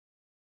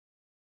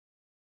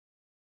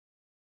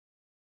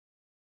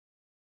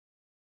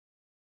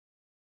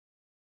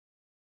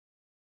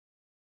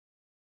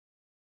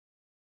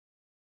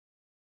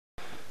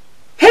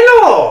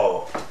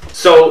Hello!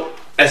 So,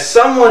 as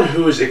someone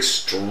who is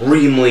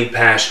extremely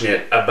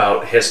passionate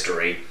about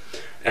history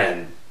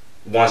and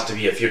wants to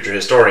be a future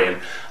historian,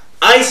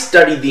 I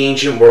studied the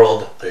ancient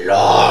world a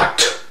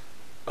lot.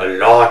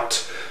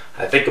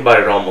 I think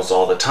about it almost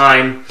all the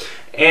time,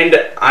 and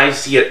I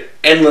see it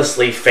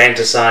endlessly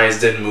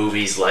fantasized in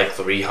movies like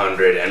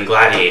 300 and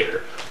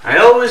Gladiator. I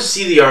always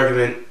see the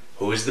argument,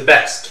 who is the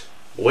best?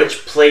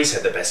 Which place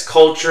had the best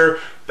culture,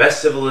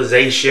 best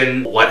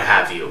civilization, what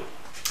have you.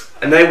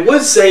 And I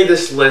would say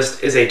this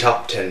list is a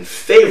top 10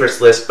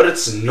 favorites list, but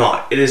it's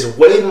not. It is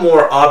way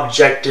more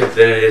objective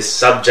than it is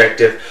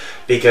subjective,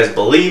 because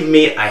believe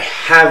me, I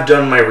have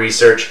done my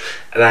research,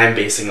 and I'm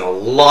basing a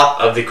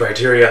lot of the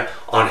criteria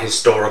on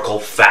historical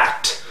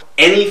fact.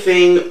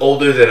 Anything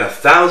older than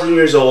 1,000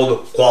 years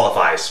old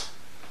qualifies.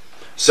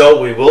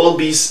 So we will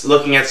be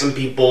looking at some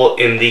people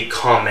in the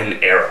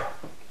Common Era.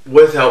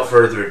 Without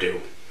further ado,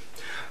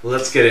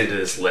 let's get into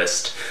this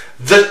list.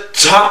 The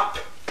top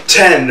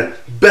 10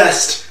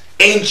 best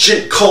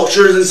ancient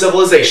cultures and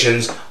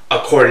civilizations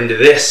according to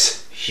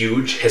this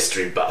huge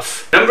history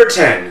buff. Number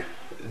 10.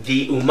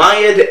 The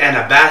Umayyad and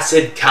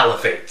Abbasid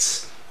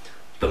Caliphates.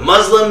 The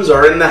Muslims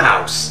are in the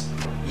house.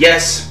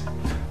 Yes,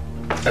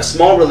 a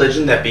small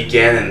religion that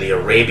began in the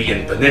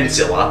Arabian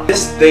Peninsula.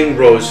 This thing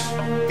rose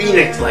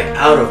phoenix-like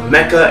out of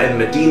Mecca and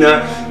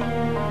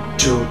Medina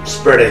to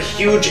spread a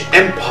huge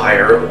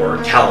empire,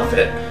 or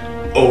caliphate,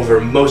 over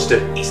most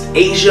of East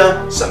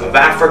Asia, some of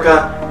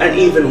Africa, and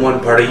even one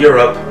part of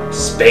Europe,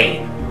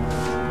 Spain.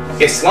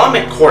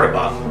 Islamic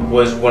Cordoba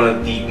was one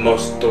of the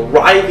most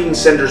thriving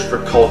centers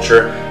for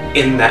culture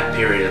in that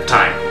period of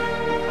time.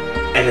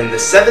 And in the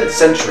 7th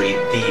century,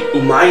 the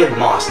Umayyad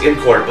Mosque in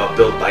Cordoba,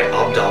 built by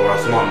Abd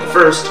al-Rahman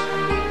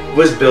I,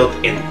 was built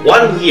in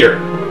 1 year.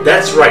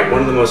 That's right,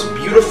 one of the most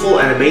beautiful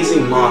and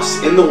amazing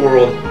mosques in the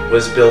world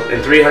was built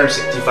in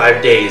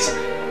 365 days.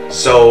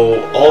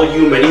 So all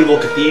you medieval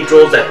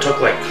cathedrals that took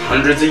like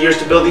hundreds of years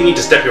to build, you need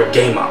to step your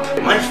game up.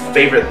 My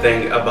favorite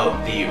thing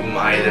about the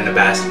Umayyad and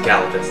Abbasid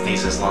Caliphates,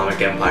 these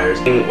Islamic empires,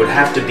 would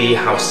have to be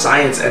how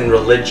science and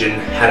religion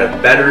had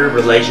a better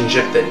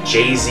relationship than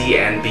Jay-Z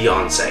and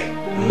Beyonce.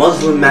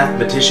 Muslim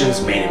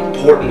mathematicians made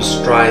important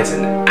strides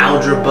in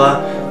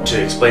algebra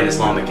to explain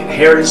Islamic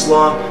inheritance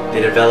law.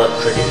 They developed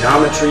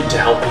trigonometry to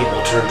help people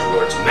turn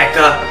towards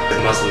Mecca.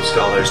 The Muslim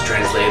scholars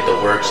translated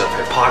the works of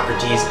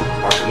Hippocrates,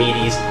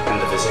 Archimedes,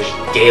 and the physician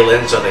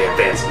Galen, so they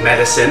advanced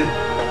medicine.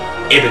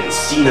 Ibn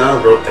Sina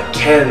wrote the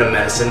Canon of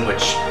Medicine,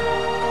 which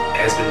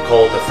has been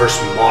called the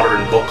first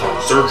modern book on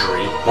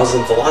surgery.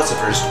 Muslim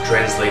philosophers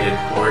translated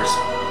works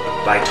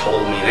by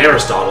Ptolemy and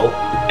Aristotle,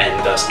 and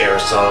thus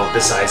Aristotle,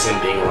 besides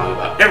him being wrong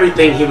about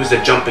everything, he was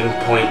a jumping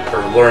point for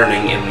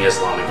learning in the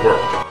Islamic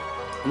world.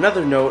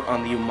 Another note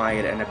on the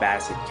Umayyad and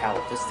Abbasid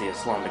Caliphates, the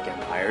Islamic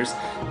empires,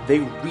 they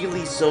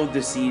really sowed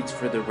the seeds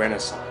for the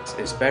Renaissance,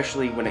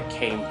 especially when it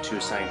came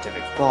to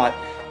scientific thought,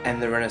 and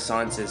the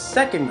Renaissance's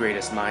second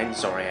greatest mind,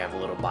 sorry I have a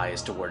little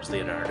bias towards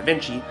Leonardo da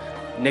Vinci,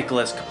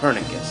 Nicholas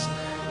Copernicus.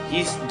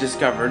 He's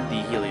discovered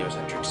the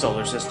heliocentric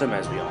solar system,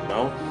 as we all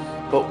know,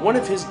 but one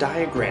of his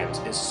diagrams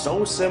is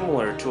so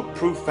similar to a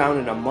proof found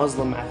in a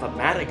Muslim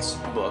mathematics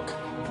book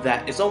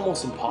that it's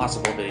almost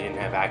impossible that he didn't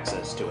have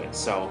access to it.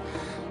 So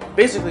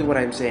basically what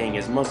I'm saying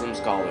is Muslim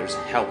scholars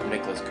helped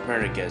Nicholas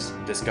Copernicus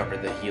discover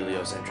the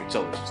heliocentric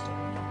solar system,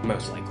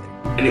 most likely.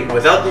 And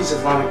without these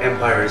Islamic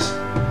empires,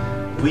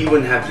 we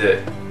wouldn't have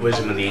the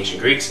wisdom of the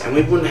ancient Greeks, and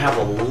we wouldn't have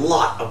a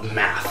lot of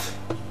math.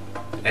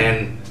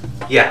 And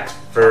yeah,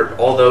 for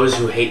all those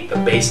who hate the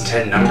base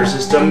 10 number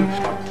system,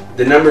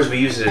 the numbers we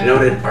use to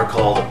denote it are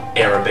called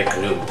Arabic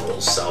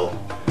numerals. So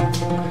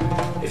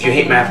if you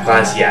hate math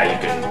class, yeah, you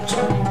can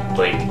sort of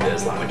blame the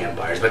Islamic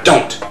empires, but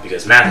don't,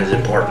 because math is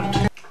important.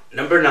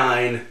 Number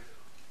 9,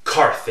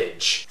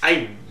 Carthage.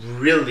 I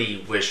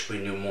really wish we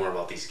knew more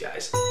about these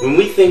guys. When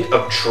we think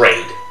of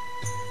trade,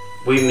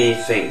 we may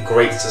think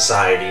great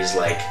societies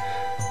like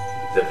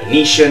the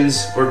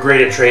Venetians were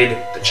great at trade,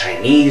 the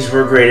Chinese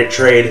were great at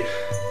trade,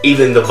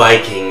 even the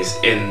Vikings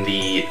in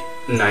the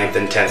 9th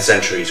and 10th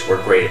centuries were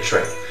great at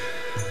trade.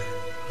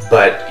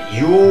 But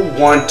you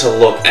want to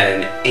look at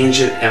an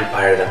ancient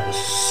empire that was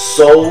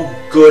so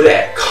good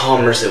at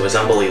commerce it was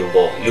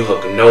unbelievable. You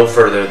look no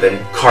further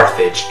than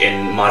Carthage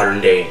in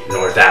modern-day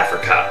North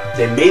Africa.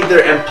 They made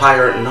their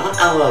empire not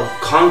out of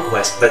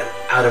conquest, but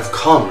out of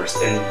commerce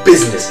and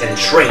business and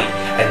trade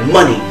and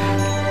money.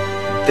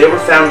 They were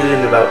founded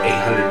in about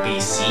 800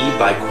 BC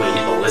by Queen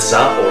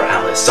Alyssa or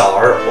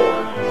Alisar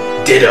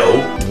or Ditto.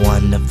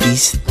 One of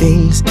these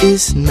things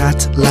is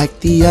not like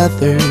the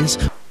others.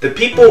 The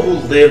people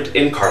who lived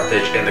in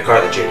Carthage and the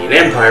Carthaginian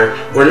Empire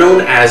were known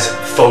as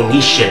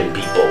Phoenician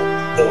people,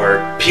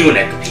 or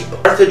Punic people.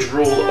 Carthage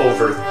ruled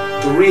over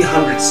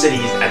 300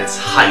 cities at its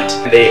height.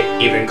 They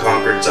even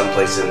conquered some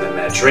places in the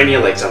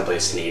Mediterranean, like some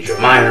places in Asia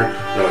Minor,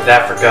 North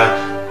Africa,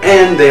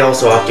 and they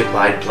also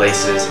occupied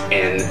places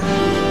in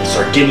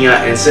Sardinia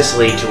and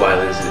Sicily, 2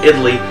 islands in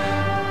Italy.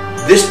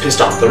 This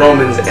pissed off the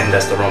Romans, and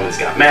thus the Romans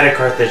got mad at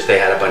Carthage. They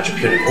had a bunch of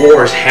Punic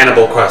wars.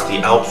 Hannibal crossed the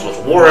Alps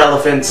with war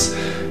elephants,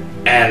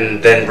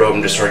 and then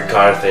Rome destroyed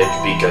Carthage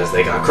because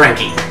they got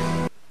cranky.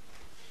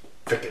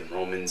 Frickin'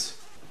 Romans.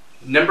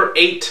 Number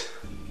 8,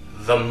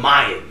 the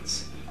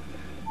Mayans.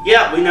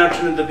 Yeah, we now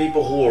turn to the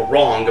people who were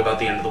wrong about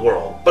the end of the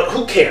world, but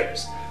who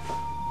cares?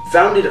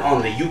 Founded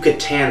on the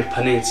Yucatan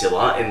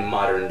Peninsula in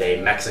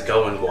modern-day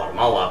Mexico and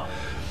Guatemala,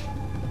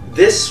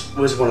 this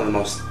was one of the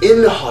most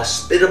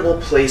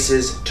inhospitable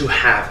places to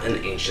have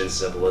an ancient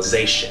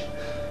civilization.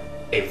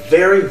 A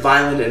very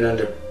violent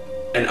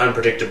and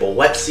unpredictable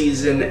wet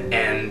season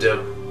and,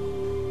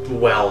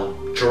 well,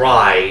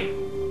 dry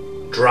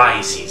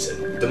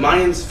season. The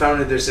Mayans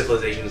founded their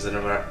civilizations in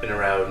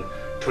around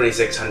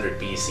 2600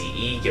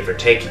 BCE, give or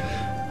take,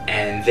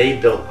 and they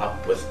built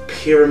up with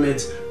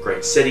pyramids,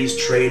 great cities,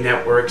 trade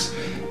networks,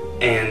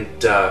 and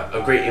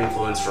a great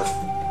influence for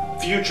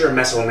future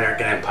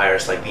Mesoamerican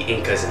empires like the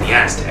Incas and the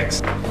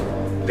Aztecs.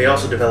 They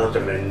also developed a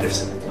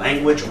magnificent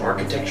language,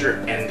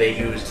 architecture, and they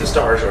used the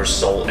stars, or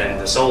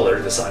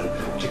the sun,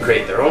 to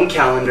create their own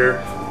calendar,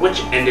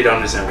 which ended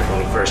on December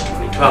 21st,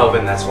 2012,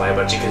 and that's why a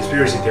bunch of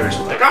conspiracy theorists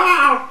were like,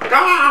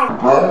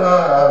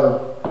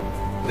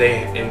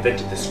 They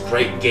invented this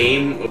great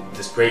game,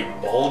 this great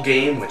ball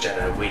game, which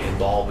had a weighted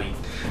ball.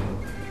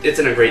 It's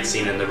in a great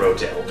scene in The Road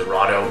to El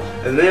Dorado.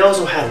 And they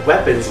also had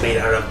weapons made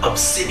out of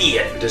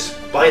obsidian.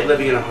 Despite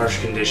living in harsh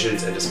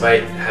conditions and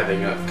despite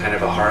having a kind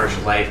of a harsh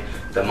life,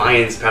 the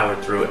Mayans powered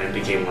through and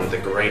became one of the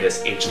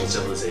greatest ancient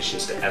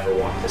civilizations to ever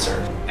walk this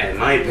earth. And in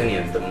my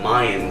opinion, the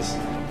Mayans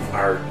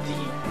are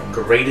the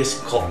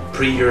greatest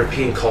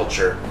pre-European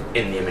culture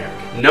in the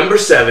Americas. Number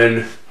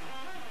 7,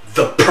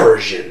 the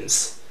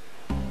Persians.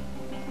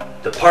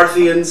 The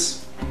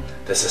Parthians,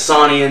 the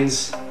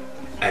Sasanians,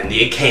 and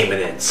the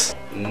Achaemenids.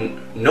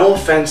 No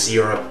offense,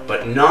 Europe,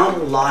 but not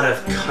a lot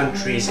of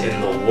countries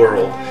in the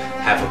world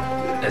have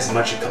as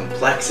much a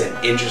complex and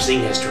interesting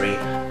history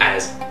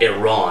as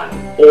Iran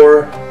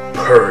or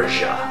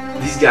Persia.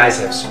 These guys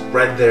have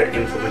spread their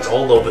influence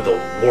all over the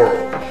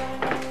world.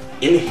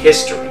 In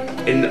history,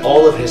 in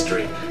all of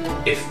history,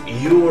 if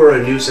you were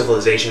a new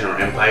civilization or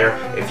empire,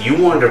 if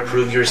you wanted to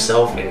prove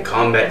yourself in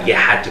combat, you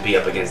had to be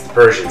up against the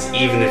Persians,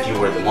 even if you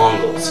were the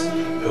Mongols,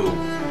 who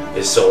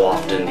is so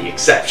often the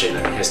exception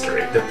in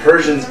history. The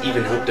Persians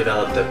even helped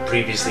develop the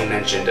previously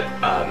mentioned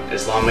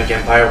Islamic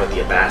Empire with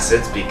the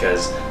Abbasids,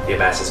 because the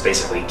Abbasids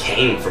basically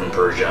came from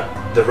Persia.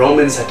 The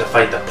Romans had to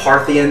fight the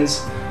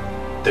Parthians,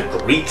 the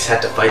Greeks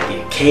had to fight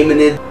the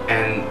Achaemenids,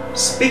 and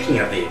speaking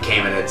of the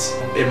Achaemenids,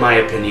 in my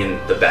opinion,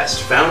 the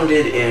best.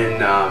 Founded in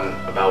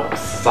about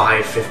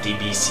 550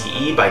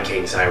 BCE by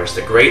King Cyrus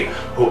the Great,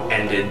 who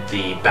ended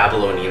the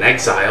Babylonian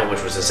exile,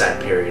 which was a sad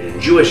period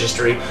in Jewish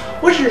history,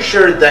 which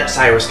ensured that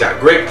Cyrus got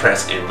great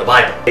press in the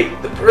Bible.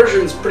 The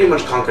Persians pretty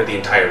much conquered the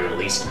entire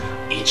Middle East,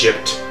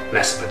 Egypt,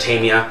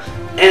 Mesopotamia,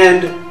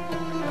 and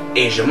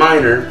Asia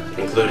Minor,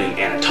 including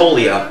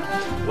Anatolia,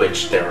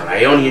 which there were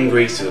Ionian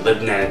Greeks who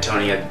lived in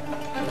Anatolia.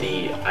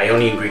 The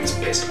Ionian Greeks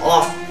pissed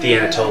off the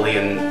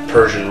Anatolian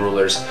Persian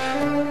rulers.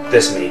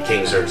 This made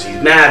King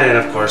Xerxes mad, and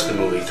of course the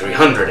movie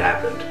 300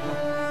 happened.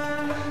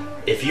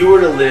 If you were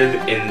to live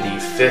in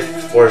the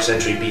 5th, 4th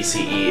century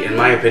BCE, in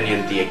my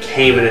opinion, the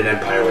Achaemenid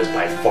Empire was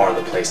by far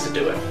the place to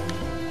do it.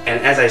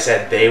 And as I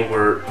said, they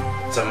were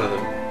some of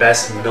the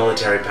best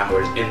military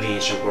powers in the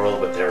ancient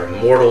world with their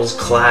immortals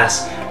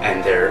class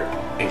and their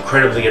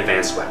incredibly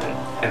advanced weapon.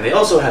 And they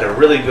also had a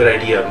really good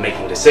idea of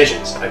making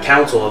decisions. A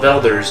council of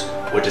elders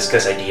would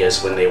discuss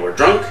ideas when they were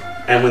drunk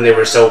and when they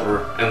were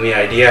sober, and the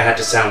idea had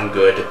to sound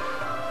good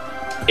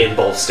in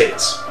both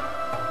states.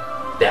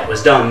 That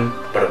was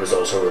dumb, but it was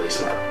also really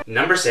smart.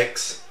 Number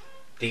 6,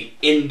 the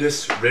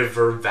Indus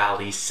River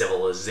Valley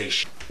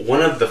Civilization.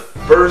 One of the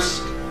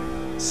first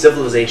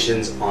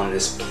civilizations on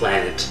this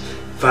planet,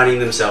 finding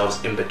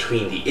themselves in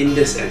between the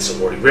Indus and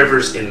Saraswati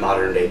rivers in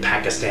modern-day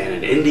Pakistan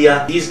and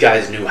India. These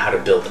guys knew how to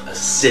build a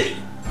city.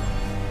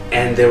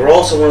 And they were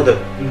also one of the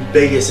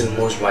biggest and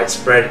most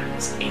widespread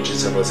ancient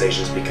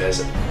civilizations,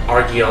 because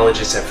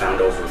archaeologists have found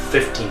over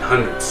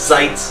 1,500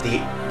 sites. The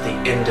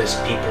Indus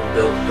people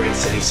built great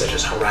cities such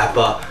as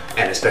Harappa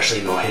and especially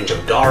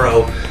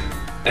Mohenjo-Daro.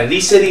 And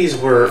these cities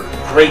were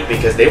great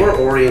because they were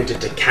oriented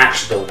to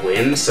catch the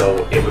wind,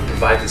 so it would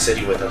provide the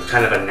city with a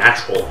kind of a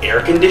natural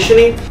air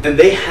conditioning. And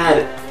they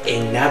had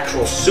a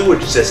natural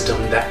sewage system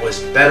that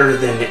was better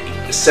than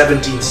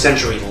 17th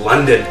century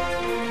London.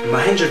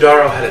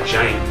 Mohenjo-Daro had a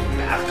giant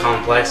bath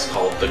complex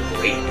called the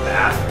Great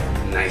Bath.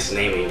 Nice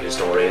naming,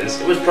 historians.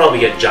 It was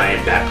probably a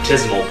giant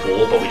baptismal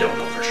pool, but we don't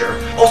know for sure.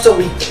 Also,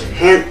 we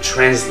can't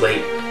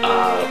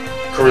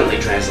currently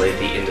translate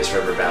the Indus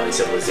River Valley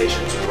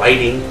Civilization's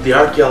writing. The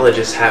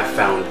archaeologists have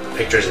found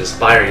pictures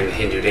inspiring the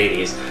Hindu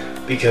deities,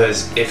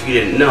 because if you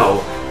didn't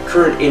know,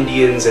 current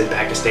Indians and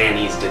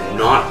Pakistanis did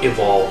not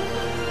evolve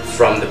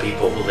from the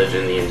people who lived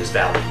in the Indus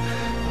Valley.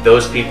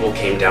 Those people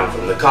came down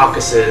from the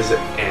Caucasus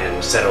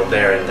and settled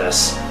there, and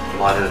thus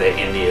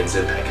modern-day Indians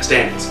and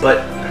Pakistanis.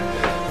 But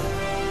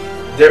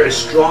there is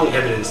strong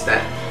evidence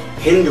that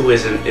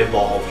Hinduism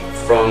evolved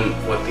from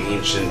what the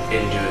ancient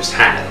Hindus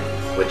had,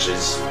 which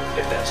is,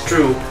 if that's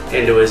true,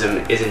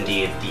 Hinduism is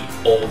indeed the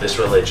oldest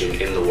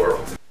religion in the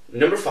world.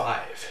 Number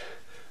 5,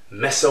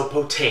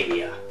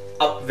 Mesopotamia.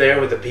 Up there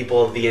with the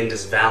people of the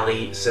Indus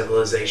Valley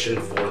civilization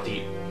for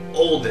the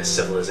oldest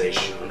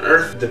civilization on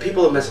Earth. The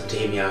people of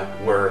Mesopotamia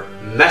were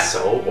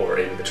Meso, or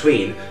in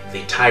between,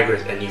 the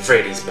Tigris and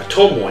Euphrates,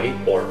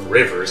 Potomoi, or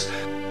rivers.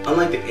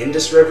 Unlike the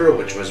Indus River,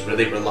 which was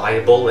really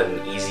reliable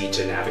and easy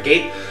to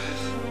navigate,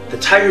 the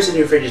Tigris and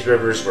Euphrates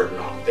rivers were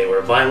not. They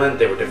were violent,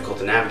 they were difficult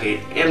to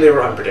navigate, and they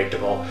were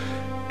unpredictable,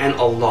 and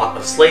a lot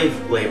of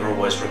slave labor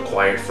was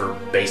required for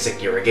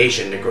basic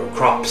irrigation to grow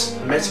crops.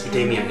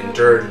 Mesopotamia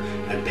endured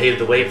and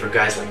paved the way for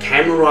guys like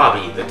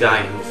Hammurabi, the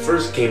guy who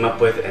first came up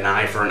with an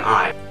eye for an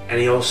eye,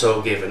 and he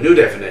also gave a new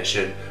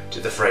definition to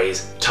the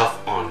phrase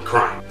tough on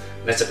crime.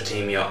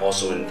 Mesopotamia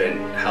also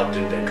helped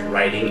invent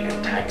writing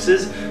and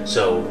taxes,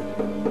 so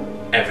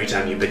every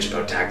time you bitch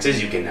about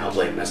taxes, you can now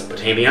blame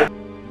Mesopotamia.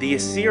 The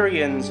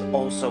Assyrians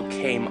also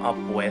came up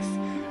with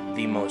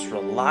the most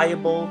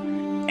reliable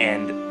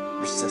and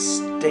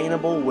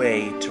sustainable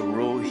way to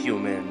rule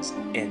humans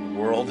in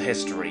world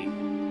history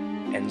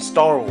and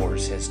Star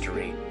Wars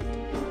history: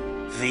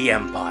 the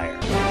Empire.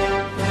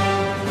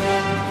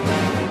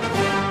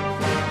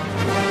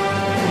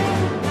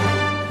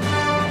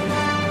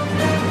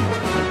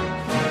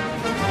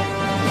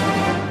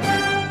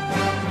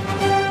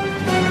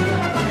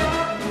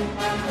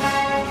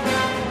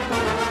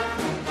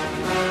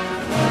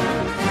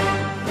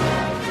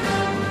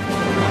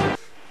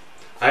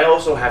 I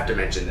also have to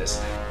mention this.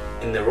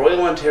 In the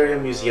Royal Ontario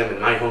Museum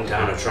in my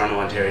hometown of Toronto,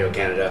 Ontario,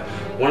 Canada,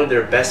 one of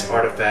their best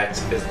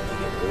artifacts is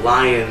the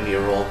lion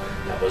mural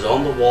that was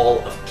on the wall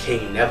of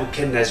King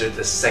Nebuchadnezzar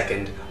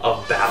II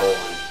of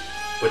Babylon,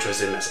 which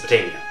was in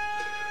Mesopotamia.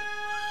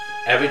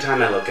 Every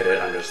time I look at it,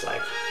 I'm just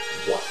like,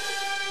 what?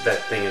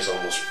 That thing is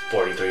almost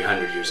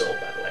 4,300 years old,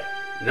 by the way.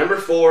 Number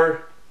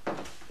 4,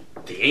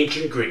 the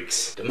ancient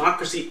Greeks.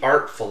 Democracy,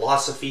 art,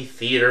 philosophy,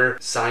 theater,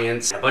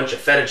 science, a bunch of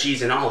feta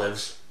cheese and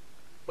olives.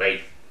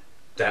 Wait.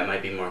 That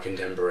might be more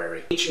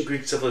contemporary. Ancient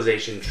Greek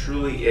civilization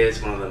truly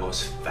is one of the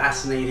most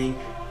fascinating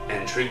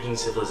and intriguing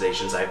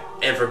civilizations I've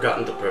ever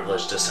gotten the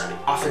privilege to study.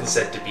 Often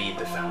said to be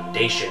the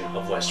foundation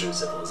of Western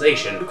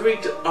civilization, the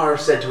Greeks are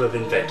said to have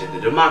invented the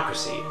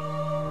democracy,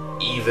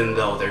 even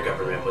though their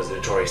government was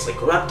notoriously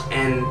corrupt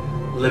and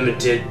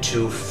limited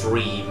to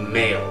free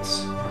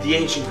males. The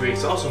ancient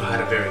Greeks also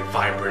had a very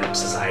vibrant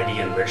society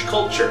and rich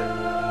culture,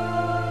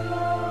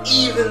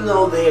 even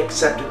though they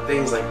accepted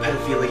things like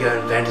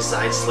pedophilia,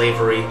 infanticide,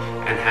 slavery,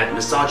 and had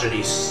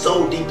misogyny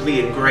so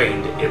deeply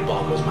ingrained, it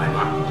boggles my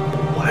mind.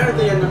 Why are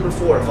they at number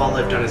 4 if all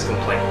I've done is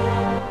complain?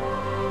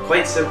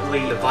 Quite simply,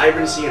 the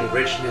vibrancy and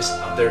richness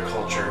of their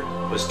culture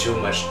was too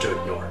much to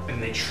ignore. And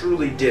they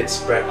truly did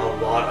spread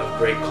a lot of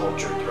great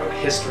culture throughout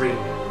history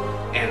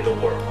and the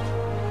world.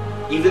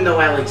 Even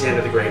though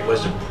Alexander the Great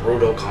was a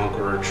brutal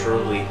conqueror,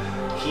 truly,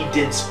 he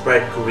did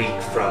spread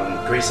Greek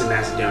from Greece and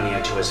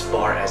Macedonia to as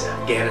far as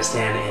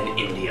Afghanistan and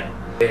India.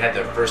 They had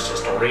their first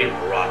historian,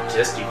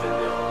 Herodotus, even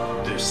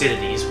though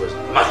Thucydides was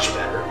much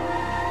better.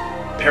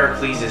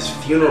 Pericles'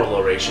 funeral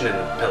oration in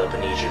the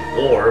Peloponnesian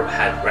War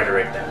had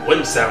rhetoric that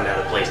wouldn't sound out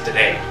of place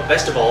today. But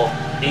best of all,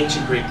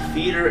 ancient Greek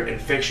theater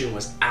and fiction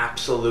was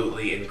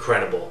absolutely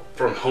incredible.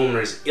 From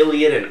Homer's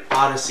Iliad and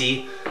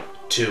Odyssey,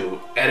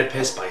 to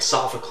Oedipus by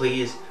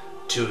Sophocles,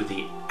 to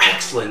the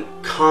excellent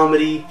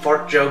comedy,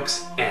 fart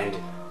jokes, and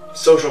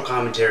social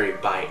commentary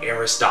by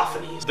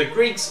Aristophanes. The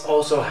Greeks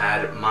also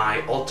had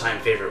my all-time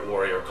favorite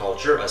warrior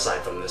culture,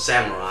 aside from the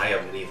samurai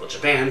of medieval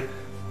Japan,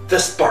 the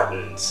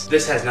Spartans.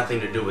 This has nothing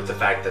to do with the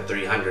fact that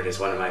 300 is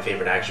one of my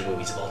favorite action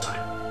movies of all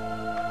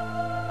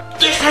time.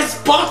 This is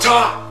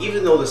Sparta!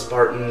 Even though the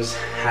Spartans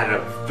had a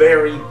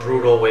very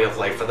brutal way of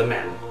life for the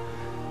men,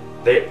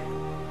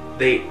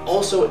 they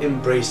also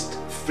embraced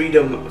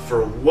freedom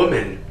for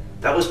women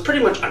that was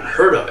pretty much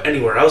unheard of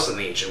anywhere else in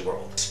the ancient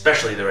world,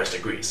 especially the rest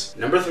of Greece.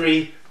 Number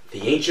 3,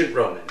 the ancient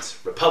Romans,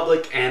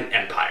 Republic and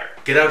Empire.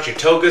 Get out your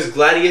togas,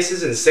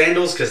 gladiuses, and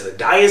sandals, because the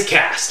die is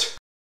cast.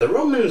 The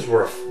Romans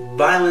were a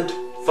violent,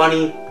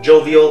 funny,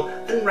 jovial,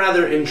 and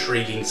rather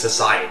intriguing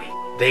society.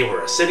 They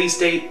were a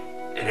city-state,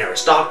 an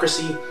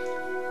aristocracy,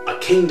 a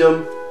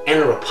kingdom, and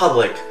a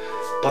republic,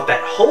 but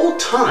that whole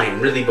time,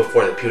 really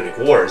before the Punic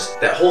Wars,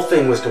 that whole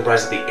thing was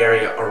comprised of the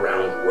area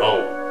around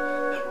Rome.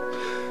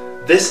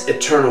 This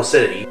eternal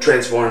city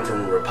transformed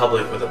from a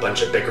republic with a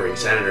bunch of bickering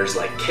senators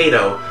like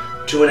Cato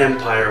to an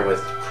empire with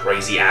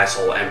crazy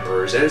asshole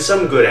emperors and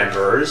some good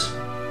emperors.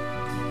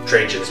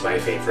 Trajan's my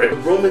favorite. The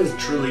Romans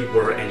truly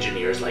were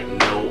engineers like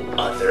no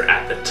other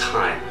at the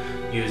time,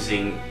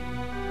 using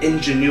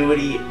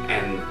ingenuity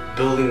and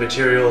building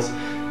materials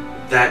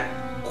that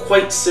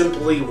quite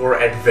simply were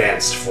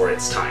advanced for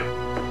its time.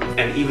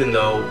 And even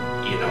though,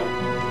 you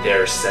know,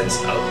 their sense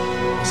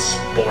of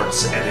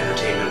sports and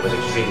entertainment was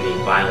extremely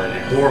violent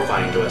and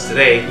horrifying to us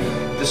today,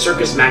 the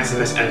Circus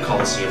Maximus and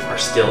Colosseum are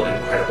still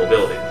incredible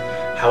buildings.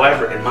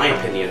 However, in my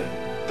opinion,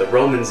 the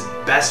Romans'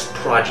 best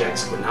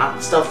projects were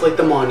not stuff like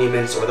the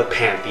monuments or the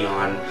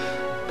Pantheon,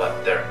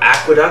 but their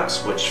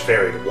aqueducts, which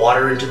ferried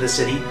water into the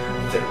city,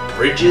 their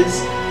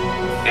bridges,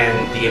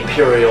 and the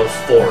imperial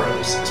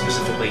forums,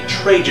 specifically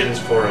Trajan's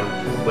Forum,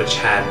 which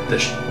had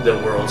the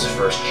world's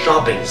first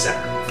shopping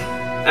center.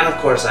 And of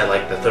course I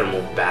like the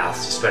thermal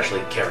baths,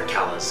 especially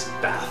Caracalla's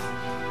bath.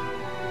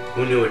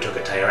 Who knew it took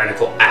a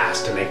tyrannical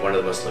ass to make one of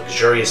the most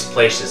luxurious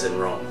places in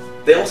Rome?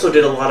 They also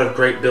did a lot of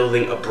great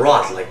building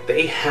abroad, like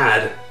they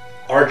had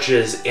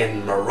arches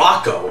in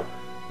Morocco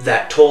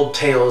that told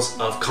tales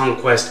of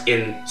conquest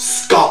in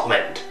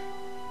Scotland.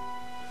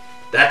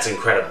 That's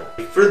incredible.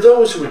 For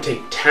those who would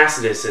take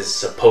Tacitus's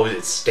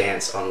supposed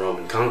stance on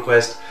Roman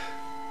conquest,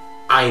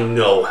 I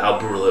know how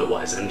brutal it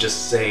was. I'm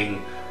just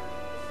saying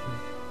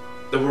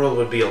the world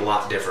would be a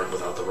lot different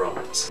without the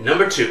Romans.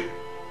 Number 2.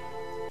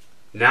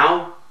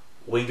 Now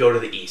we go to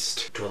the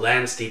east, to a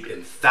land steeped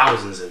in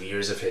thousands of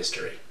years of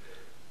history.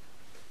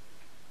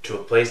 To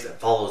a place that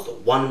follows the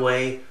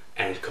one-way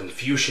and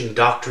Confucian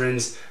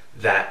doctrines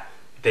that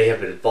they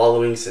have been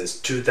following since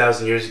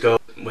 2,000 years ago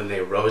when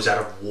they rose out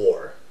of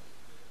war.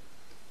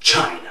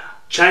 China.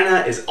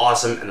 China is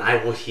awesome, and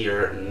I will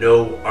hear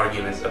no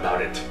arguments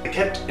about it. It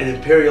kept an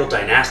imperial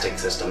dynastic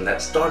system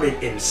that started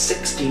in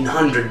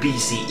 1600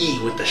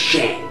 BCE with the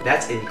Shang.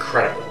 That's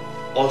incredible.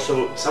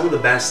 Also, some of the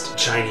best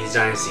Chinese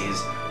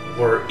dynasties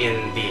were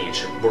in the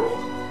ancient world,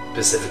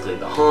 specifically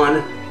the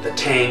Han, the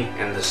Tang,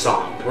 and the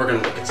Song. We're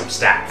going to look at some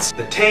stats.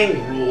 The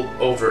Tang ruled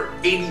over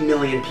 80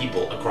 million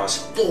people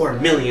across 4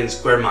 million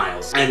square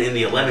miles. And in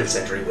the 11th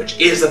century, which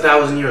is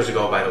 1,000 years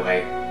ago, by the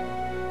way,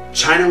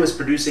 China was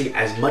producing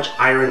as much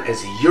iron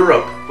as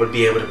Europe would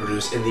be able to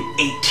produce in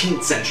the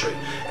 18th century.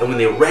 And when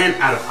they ran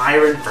out of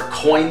iron for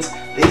coins,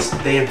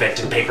 they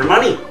invented paper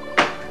money.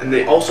 And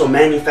they also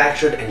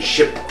manufactured and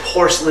shipped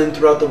porcelain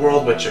throughout the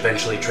world, which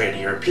eventually traded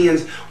to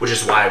Europeans, which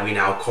is why we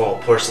now call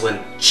porcelain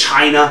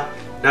China.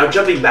 Now,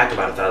 jumping back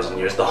about 1,000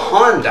 years, the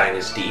Han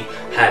Dynasty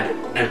had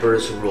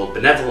emperors who ruled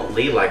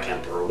benevolently, like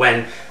Emperor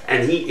Wen,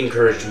 and he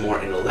encouraged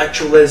more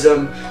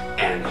intellectualism,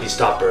 and he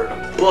stopped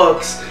burning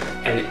books,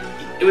 and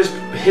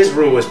his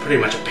rule was pretty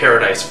much a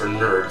paradise for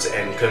nerds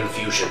and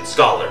Confucian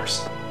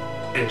scholars.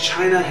 And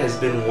China has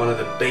been one of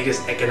the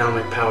biggest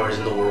economic powers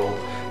in the world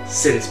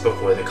since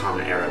before the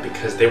Common Era,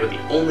 because they were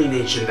the only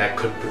nation that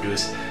could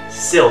produce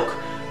silk,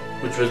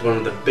 which was one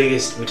of the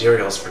biggest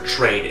materials for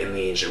trade in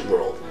the ancient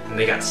world. And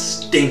they got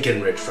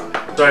stinking rich from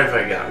it. Sorry if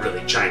I got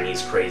really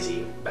Chinese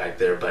crazy back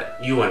there, but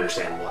you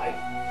understand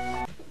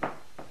why.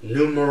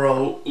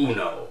 Numero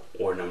uno,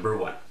 or number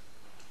 1.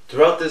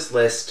 Throughout this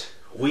list,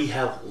 we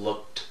have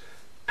looked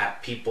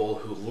at people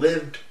who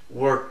lived,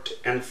 worked,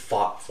 and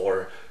fought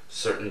for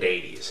certain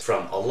deities.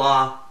 From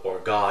Allah, or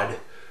God,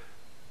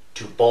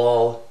 to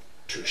Baal,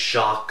 to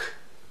Shak,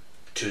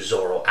 to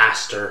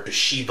Zoroaster, to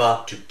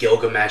Shiva, to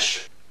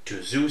Gilgamesh,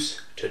 to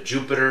Zeus, to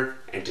Jupiter,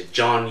 and to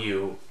John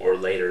Yu, or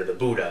later the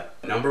Buddha.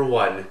 Number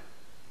 1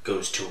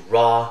 goes to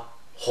Ra,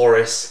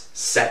 Horus,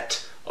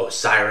 Set,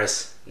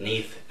 Osiris,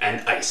 Neith,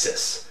 and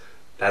Isis.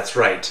 That's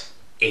right,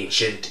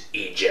 ancient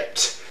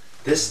Egypt.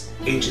 This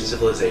ancient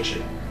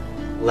civilization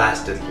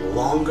lasted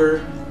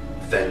longer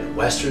than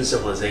Western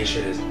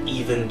civilization has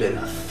even been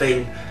a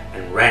thing,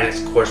 and ran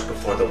its course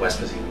before the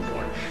West was even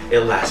born.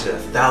 It lasted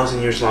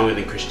 1,000 years longer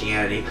than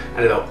Christianity,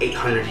 and about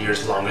 800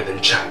 years longer than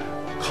China.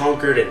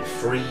 Conquered and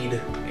freed,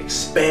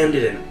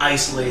 expanded and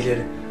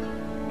isolated,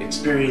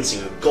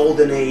 experiencing a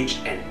golden age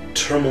and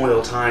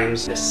turmoil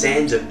times. The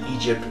sands of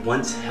Egypt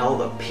once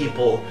held a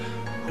people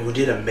who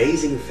did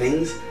amazing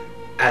things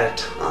at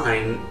a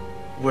time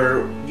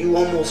where you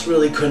almost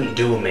really couldn't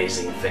do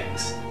amazing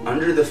things.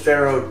 Under the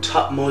pharaoh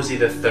Thutmose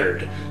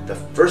III, the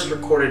first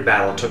recorded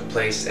battle took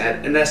place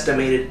at an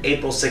estimated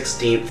April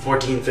 16,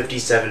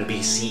 1457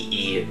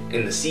 BCE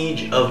in the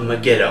siege of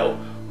Megiddo,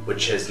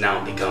 which has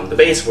now become the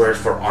base word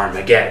for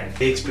Armageddon.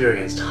 They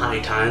experienced high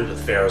times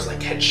with pharaohs like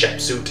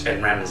Hatshepsut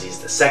and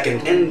Ramesses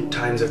II, and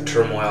times of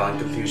turmoil and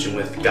confusion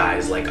with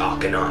guys like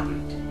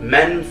Akhenaten.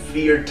 Men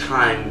feared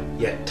time,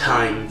 yet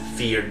time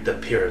feared the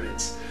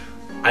pyramids.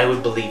 I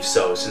would believe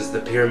so, since the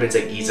pyramids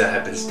at Giza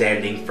have been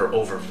standing for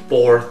over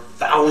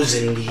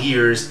 4,000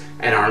 years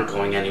and aren't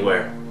going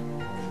anywhere.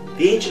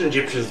 The ancient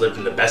Egyptians lived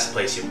in the best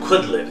place you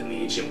could live in the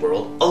ancient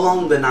world,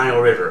 along the Nile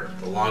River,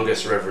 the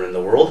longest river in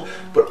the world,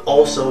 but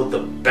also the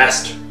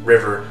best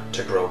river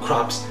to grow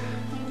crops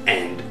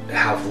and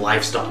have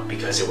livestock,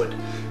 because it would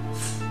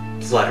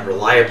flood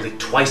reliably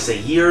twice a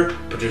year,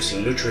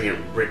 producing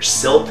nutrient-rich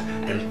silt,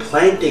 and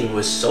planting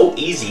was so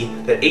easy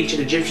that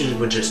ancient Egyptians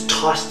would just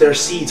toss their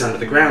seeds onto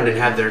the ground and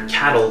have their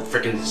cattle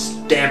freaking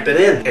stamp it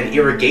in. And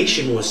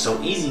irrigation was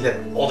so easy that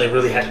all they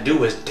really had to do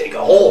was dig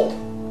a hole.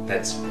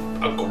 That's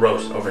a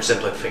gross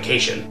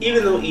oversimplification.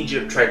 Even though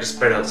Egypt tried to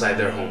spread outside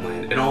their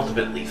homeland and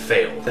ultimately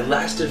failed, it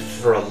lasted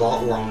for a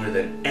lot longer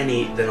than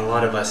a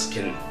lot of us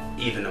can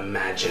even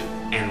imagine.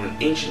 And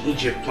when ancient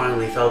Egypt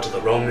finally fell to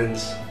the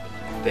Romans,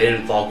 they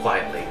didn't fall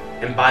quietly.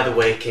 And by the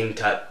way, King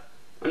Tut,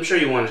 I'm sure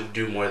you wanted to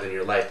do more than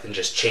your life than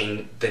just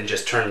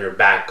turn your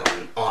back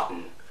on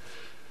Aten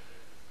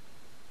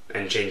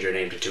and change your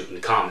name to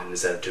Tutankhamun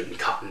instead of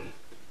Tutankhaten.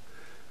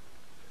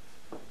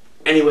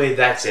 Anyway,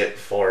 that's it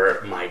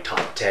for my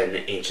top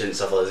 10 ancient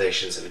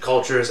civilizations and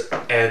cultures.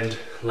 And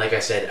like I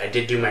said, I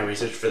did do my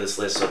research for this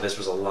list, so this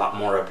was a lot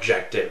more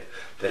objective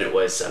than it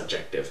was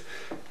subjective.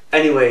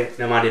 Anyway,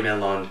 Namadi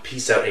Melon,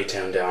 peace out,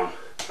 A-Town down.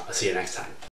 I'll see you next time.